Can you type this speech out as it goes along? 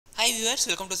Hi viewers,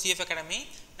 welcome to CF Academy.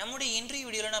 நம்முடைய இன்றைய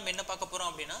வீடியோல நாம என்ன பார்க்க போறோம்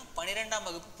அப்படினா 12ஆம்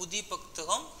வகுப்பு புதிய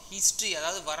புத்தகம் ஹிஸ்டரி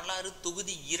அதாவது வரலாறு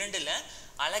தொகுதி 2ல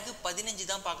அலகு 15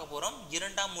 தான் பார்க்க போறோம்.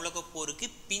 இரண்டாம் உலகப் போருக்கு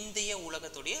பிந்தைய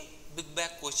உலகத்துடைய பிக்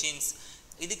பேக் क्वेश्चंस.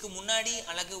 இதுக்கு முன்னாடி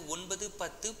அலகு 9,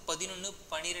 10, 11,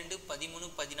 12,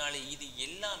 13, 14 இது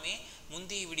எல்லாமே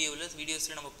முந்தைய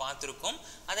வீடியோஸ்ல நம்ம பார்த்திருக்கோம்.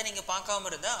 அதை நீங்க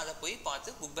பார்க்காம இருந்தா அதை போய்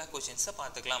பார்த்து பிக் பேக் क्वेश्चंस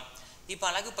பார்த்துக்கலாம். இப்போ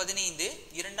அலகு 15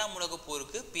 இரண்டாம் உலகப்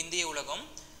போருக்கு பிந்தைய உலகம்.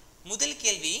 முதல்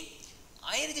கேள்வி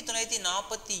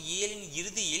 1947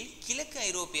 இறுதியில் கிழக்கு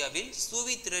ஐரோப்பியாவில்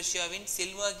சோவியத் ரஷ்யாவின்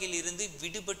செல்வாக்கில் இருந்து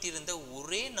விடுபட்டிருந்த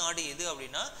ஒரே நாடு எது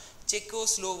அப்படின்னா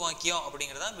செக்கோஸ்லோவாக்கியா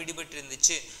அப்படிங்கிறதா விடுபட்டு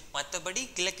இருந்துச்சு. மற்றபடி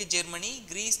கிழக்கு ஜெர்மனி,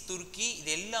 கிரீஸ், துருக்கி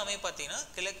இது எல்லாமே பார்த்தீங்கன்னா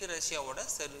கிழக்கு ரஷ்யாவோட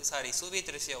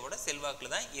சோவியத் ரஷ்யாவோட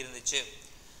செல்வாக்கில் தான் இருந்துச்சு.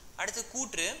 அடுத்த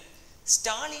கூற்று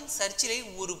ஸ்டாலின் சர்ச்சிலை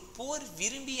ஒரு போர்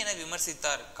விரும்பி என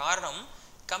விமர்சித்தார். காரணம்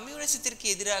கம்யூனிசத்திற்கு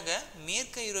எதிராக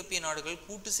மேற்கு ஐரோப்பிய நாடுகள்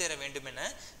கூட்டு சேர வேண்டும் என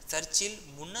சர்ச்சில்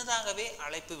முன்னதாகவே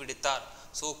அழைப்பு விடுத்தார்.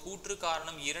 ஸோ கூற்று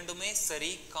காரணம் இரண்டுமே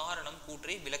சரி. காரணம்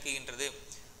கூற்றை விளக்குகின்றது.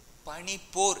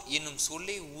 பனிப்போர் என்னும்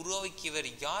சொல்லை உருவாக்கியவர்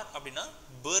யார் அப்படின்னா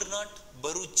பெர்னார்ட்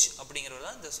பரூச் அப்படிங்கிறவர்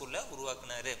தான் இந்த சொல்லை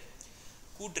உருவாக்குனாரு.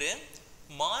 கூற்று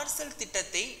மார்சல்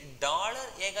திட்டத்தை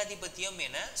டாலர் ஏகாதிபத்தியம்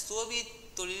என சோவியத்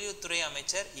தொழில்துறை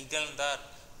அமைச்சர் இகழ்ந்தார்.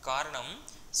 காரணம்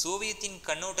சோவியத்தின்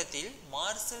கண்ணோட்டத்தில்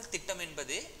மார்சல் திட்டம்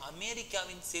என்பது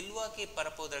அமெரிக்காவின் செல்வாக்கை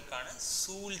பரப்புவதற்கான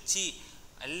சூழ்ச்சி.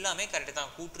 எல்லாமே கரெக்ட்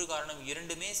தான். கூற்று காரணம்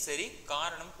இரண்டுமே சரி.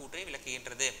 காரணம் கூற்றை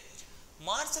விளக்குகின்றது.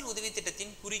 மார்சல் உதவி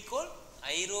திட்டத்தின் குறிக்கோள்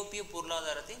ஐரோப்பிய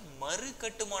பொருளாதாரத்தை மறு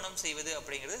கட்டுமானம் செய்வது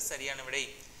அப்படிங்கிறது சரியான விடை.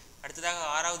 அடுத்ததாக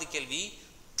 6வது கேள்வி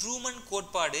ட்ரூமன்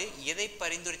கோட்பாடு எதை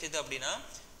பரிந்துரைத்தது அப்படின்னா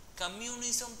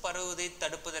கம்யூனிசம் பரவுவதை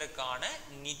தடுப்பதற்கான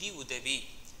நிதி உதவி.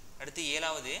 அடுத்து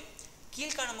 7வது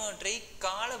கீழ்காணுமவற்றை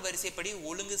கால வரிசைப்படி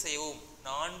ஒழுங்கு செய்யவும்.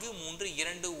 4, 3,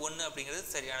 2, 1 அப்படிங்கிறது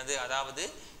சரியானது. அதாவது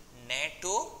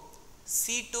நேட்டோ,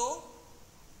 சீட்டோ,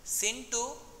 சென்டோ,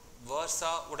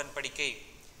 வார்சா உடன்படிக்கை.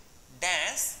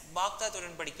 டேஸ் பாக்தாத்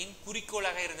உடன்படிக்கையின்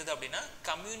குறிக்கோளாக இருந்தது அப்படின்னா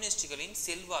கம்யூனிஸ்டுகளின்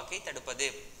செல்வாக்கை தடுப்பது.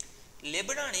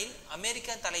 லெபனானில்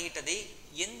அமெரிக்கா தலையிட்டதை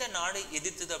எந்த நாடு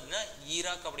எதிர்த்தது அப்படின்னா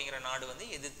ஈராக் அப்படிங்கிற நாடு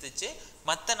எதிர்த்துச்சு.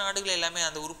 மற்ற நாடுகள் எல்லாமே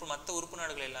மற்ற உறுப்பு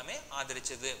நாடுகள் எல்லாமே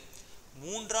ஆதரிச்சது.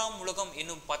 மூன்றாம் உலகம்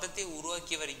என்னும் பதத்தை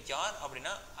உருவாக்கியவர் யார்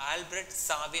அப்படின்னா ஆல்பர்ட்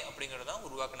சாவே அப்படிங்கிறதான்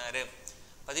உருவாக்குனாரு.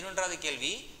 11வது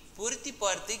கேள்வி பொருத்தி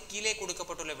பார்த்து கீழே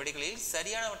கொடுக்கப்பட்டுள்ள விடைகளில்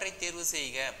சரியானவற்றை தேர்வு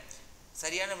செய்க.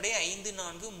 சரியான விடை 5,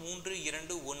 4, 3,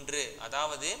 2, 1.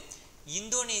 அதாவது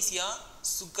Indonesia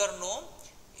Sukarno,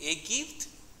 Egypt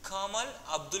Kamal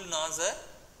Abdul Nassar,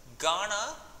 கானா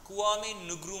குவாமே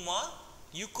நுக்ருமா,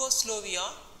 யுகோஸ்லோவியா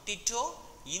டிட்டோ,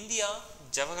 இந்தியா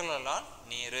ஜவஹர்லால்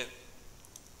நேரு.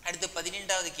 அடுத்து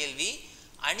 12வது கேள்வி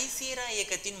அணிசேரா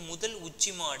இயக்கத்தின் முதல்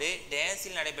உச்சி மாடு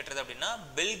டேஸில் நடைபெற்றது அப்படின்னா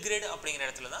பெல்கிரேட் அப்படிங்கிற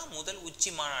இடத்துல தான் முதல் உச்சி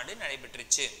மாநாடு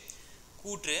நடைபெற்றுச்சு.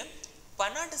 கூற்று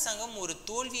பன்னாட்டு சங்கம் ஒரு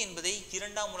தோல்வி என்பதை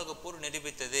இரண்டாம் உலக போர்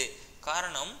நிரூபித்தது.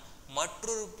 காரணம்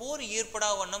மற்றொரு போர்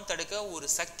ஏற்படா வண்ணம் தடுக்க ஒரு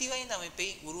சக்தி வாய்ந்த அமைப்பை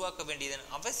உருவாக்க வேண்டியதன்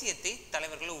அவசியத்தை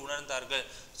தலைவர்கள் உணர்ந்தார்கள்.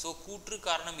 ஸோ கூற்று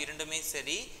காரணம் இரண்டுமே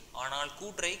சரி. ஆனால்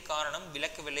கூற்றை காரணம்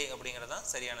விளக்கவில்லை அப்படிங்கிறதான்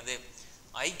சரியானது.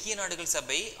 ஐக்கிய நாடுகள்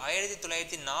சபை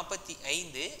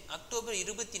 1945 அக்டோபர்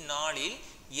 24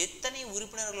 எத்தனை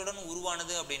உறுப்பினர்களுடன்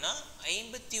உருவானது அப்படின்னா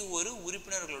 51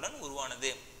 உறுப்பினர்களுடன் உருவானது.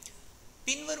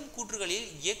 பின்வரும் கூற்றுகளில்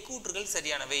எக்கூற்றுகள்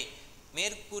சரியானவை.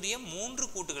 மேற்கூறிய 3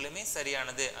 கூற்றுகளுமே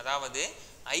சரியானது. அதாவது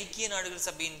ஐக்கிய நாடுகள்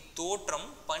சபையின் தோற்றம்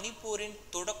பனிப்போரின்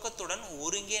தொடக்கத்துடன்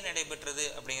ஒருங்கே நடைபெற்றது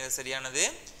அப்படிங்கிறது சரியானது.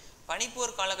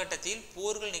 பனிப்போர் காலகட்டத்தில்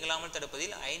போர்கள் நிகழாமல்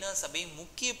தடுப்பதில் ஐநா சபை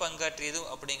முக்கிய பங்காற்றியது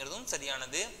அப்படிங்கிறதும்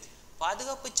சரியானது.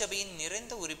 பாதுகாப்பு சபையின்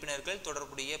நிறைந்த உறுப்பினர்கள்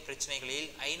தொடர்புடைய பிரச்சனைகளில்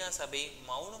ஐநா சபை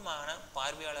மௌனமான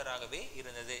பார்வையாளராகவே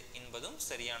இருந்தது என்பதும்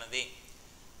சரியானதே.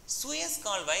 சுயஸ்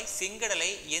கால்வாய்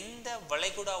செங்கடலை எந்த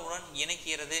வளைகுடாவுடன்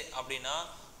இணைக்கிறது அப்படின்னா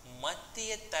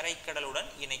மத்திய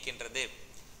தரைக்கடலுடன் இணைக்கின்றது.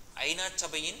 ஐநா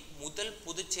சபையின் முதல்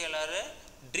பொதுச் செயலாளர்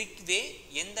ட்ரிக்வே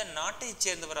எந்த நாட்டை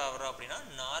சேர்ந்தவர் ஆவார் அப்படின்னா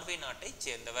நார்வே நாட்டை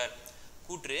சேர்ந்தவர்.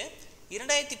 கூற்று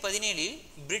 2017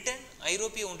 பிரிட்டன்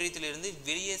ஐரோப்பிய ஒன்றியத்திலிருந்து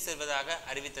வெளியே செல்வதாக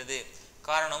அறிவித்தது.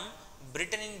 காரணம்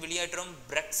பிரிட்டனின் வெளியேற்றம்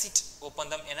பிரெக்சிட்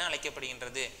ஒப்பந்தம் என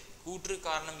அழைக்கப்படுகின்றது. கூற்று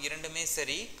காரணம் இரண்டுமே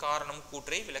சரி. காரணம்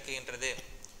கூற்றை விளக்குகின்றது.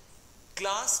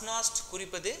 கிளாஸ்நாஸ்ட்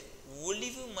குறிப்பது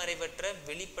ஒளிவு மறைவற்ற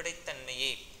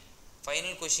வெளிப்படைத்தன்மையை.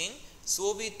 ஃபைனல் கொஸ்டின்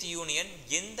சோவியத் யூனியன்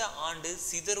எந்த ஆண்டு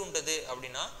சிதறுண்டது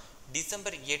அப்படின்னா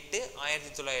டிசம்பர் 8,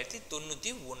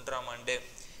 1991ஆம் ஆண்டு.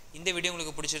 இந்த வீடியோ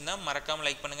உங்களுக்கு பிடிச்சிருந்தா மறக்காமல்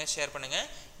லைக் பண்ணுங்கள், ஷேர் பண்ணுங்கள்.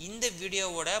 இந்த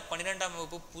வீடியோவோட 12ஆம்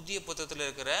வகுப்பு புதிய புத்தகத்தில்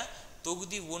இருக்கிற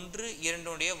தொகுதி 1,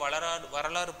 2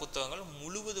 வரலாறு புத்தகங்கள்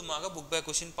முழுவதுமாக புக் பேக்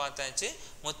கொஸ்டின் பார்த்தாச்சு.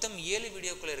 மொத்தம் 7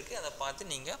 வீடியோக்கள் இருக்குது. அதை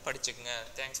பார்த்து நீங்கள் படிச்சுக்கோங்க.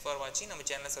 தேங்க்ஸ் ஃபார் வாட்சிங். நம்ம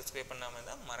சேனலை சப்ஸ்கிரைப் பண்ணாமல்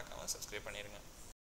இருந்தால் மறக்காமல் சப்ஸ்கிரைப் பண்ணிடுங்க.